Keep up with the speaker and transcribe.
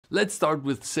Let's start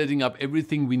with setting up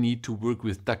everything we need to work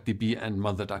with DuckDB and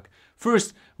MotherDuck.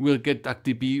 First, we'll get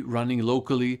DuckDB running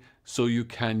locally so you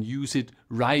can use it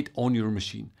right on your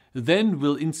machine. Then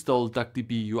we'll install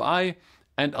DuckDB UI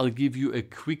and I'll give you a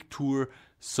quick tour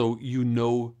so you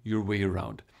know your way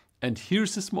around. And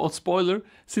here's a small spoiler,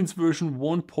 since version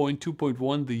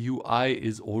 1.2.1 the UI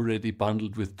is already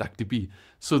bundled with DuckDB,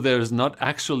 so there's not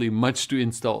actually much to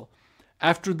install.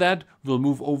 After that, we'll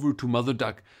move over to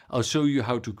MotherDuck. I'll show you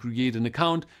how to create an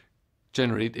account,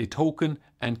 generate a token,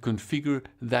 and configure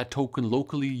that token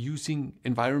locally using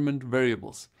environment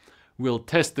variables. We'll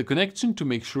test the connection to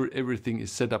make sure everything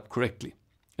is set up correctly.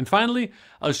 And finally,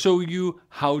 I'll show you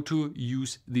how to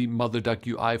use the MotherDuck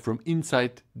UI from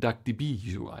inside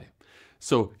DuckDB UI.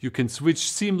 So you can switch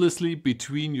seamlessly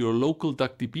between your local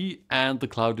DuckDB and the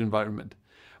cloud environment.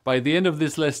 By the end of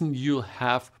this lesson, you'll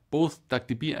have both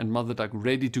DuckDB and MotherDuck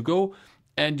ready to go,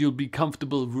 and you'll be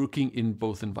comfortable working in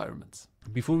both environments.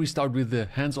 Before we start with the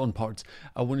hands-on parts,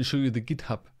 I want to show you the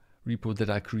GitHub repo that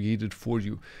I created for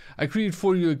you. I created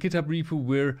for you a GitHub repo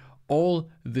where all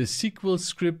the SQL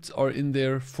scripts are in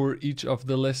there for each of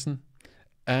the lesson,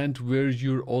 and where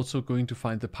you're also going to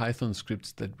find the Python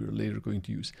scripts that we're later going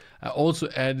to use. I also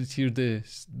added here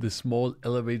the small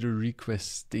elevator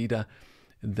requests data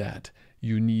that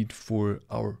you need for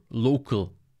our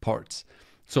local parts.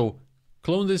 So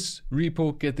clone this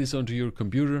repo, get this onto your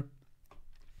computer,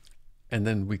 and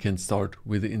then we can start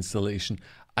with the installation.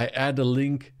 I add a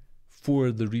link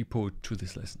for the repo to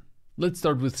this lesson. Let's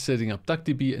start with setting up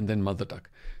DuckDB and then MotherDuck.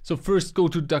 So first go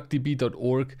to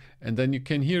duckdb.org and then you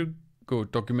can here go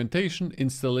documentation,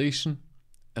 installation,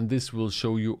 and this will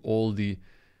show you all the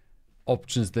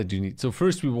options that you need. So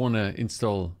first we want to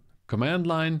install command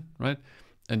line, right?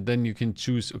 And then you can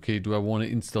choose, okay, do I want to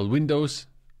install Windows,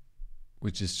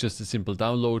 which is just a simple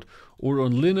download, or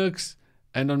on Linux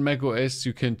and on Mac OS,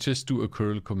 you can just do a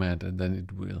curl command and then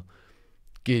it will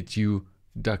get you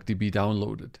DuckDB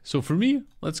downloaded. So for me,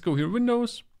 let's go here,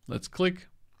 Windows, let's click,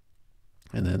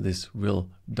 and then this will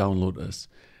download us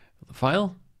the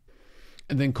file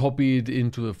and then copy it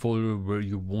into a folder where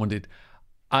you want it.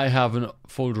 I have a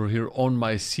folder here on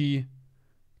my C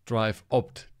drive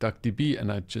opt DuckDB,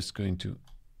 and I'm just going to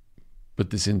put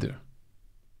this in there.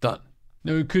 Done.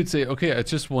 Now you could say, okay, I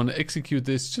just want to execute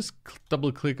this, just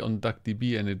double click on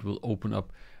DuckDB and it will open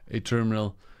up a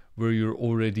terminal where you're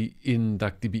already in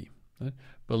DuckDB. Right?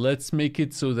 But let's make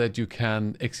it so that you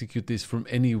can execute this from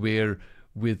anywhere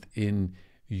within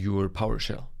your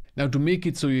PowerShell. Now to make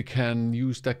it so you can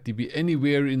use DuckDB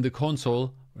anywhere in the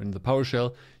console or in the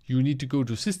PowerShell, you need to go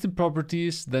to System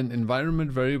Properties, then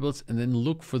Environment Variables, and then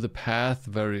look for the path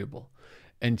variable.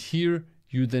 And here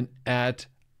you then add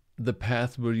the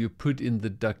path where you put in the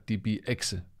DuckDB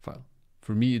exe file.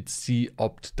 For me, it's C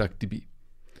opt DuckDB.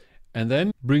 And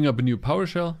then bring up a new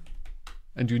PowerShell,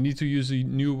 and you need to use a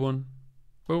new one.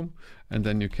 Boom. And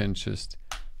then you can just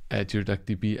add your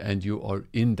DuckDB and you are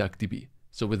in DuckDB.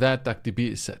 So with that,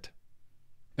 DuckDB is set.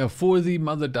 Now for the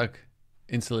MotherDuck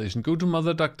installation, go to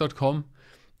motherduck.com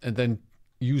and then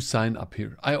you sign up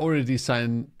here. I already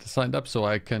signed up, so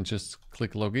I can just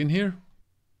click login here.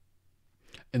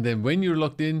 And then when you're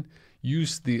logged in,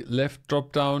 use the left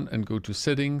drop down and go to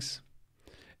settings.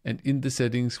 And in the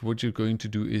settings, what you're going to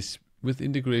do is with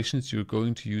integrations, you're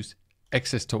going to use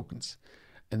access tokens.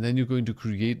 And then you're going to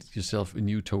create yourself a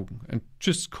new token and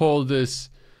just call this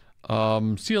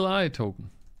CLI token.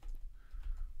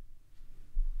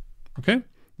 Okay,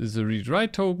 this is a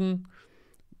read-write token.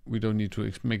 We don't need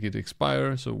to make it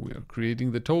expire, so we are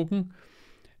creating the token.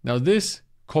 Now this,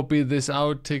 copy this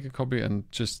out, take a copy and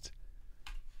just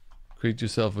create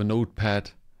yourself a notepad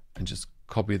and just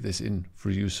copy this in for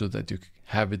you so that you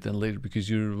have it then later, because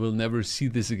you will never see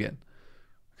this again.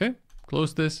 Okay,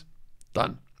 close this,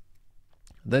 done.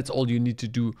 That's all you need to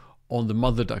do on the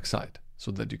MotherDuck side so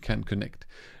that you can connect.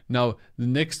 Now, the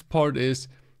next part is,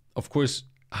 of course,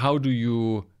 how do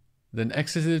you then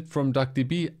access it from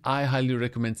DuckDB? I highly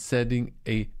recommend setting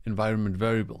a environment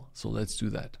variable. So let's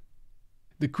do that.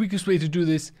 The quickest way to do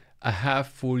this I have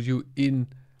for you in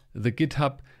the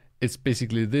GitHub. It's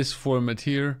basically this format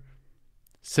here,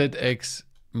 setx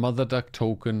MotherDuck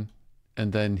token,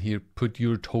 and then here put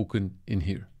your token in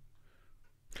here.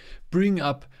 Bring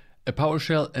up a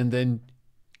PowerShell and then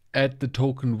add the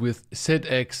token with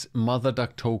setx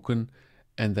MotherDuck token,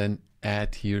 and then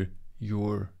add here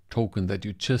your token that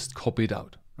you just copied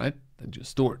out, right? Then just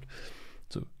store it.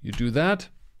 So you do that,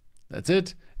 that's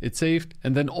it, it's saved.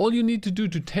 And then all you need to do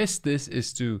to test this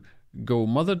is to go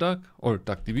MotherDuck or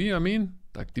DuckDB,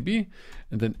 DuckDB,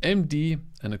 and then MD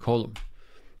and a column.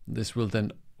 This will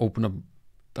then open up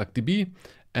DuckDB,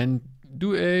 and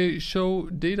do a show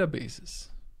databases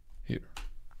here.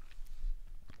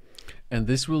 And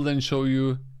this will then show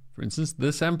you, for instance,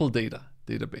 the sample data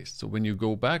database. So when you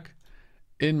go back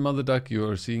in MotherDuck, you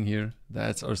are seeing here,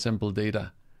 that's our sample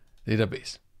data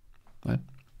database, right?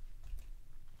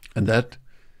 And that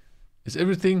is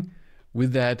everything.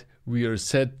 With that, we are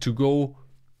set to go.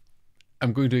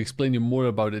 I'm going to explain you more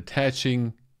about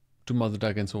attaching to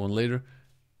MotherDuck and so on later.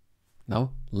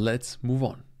 Now, let's move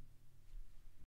on.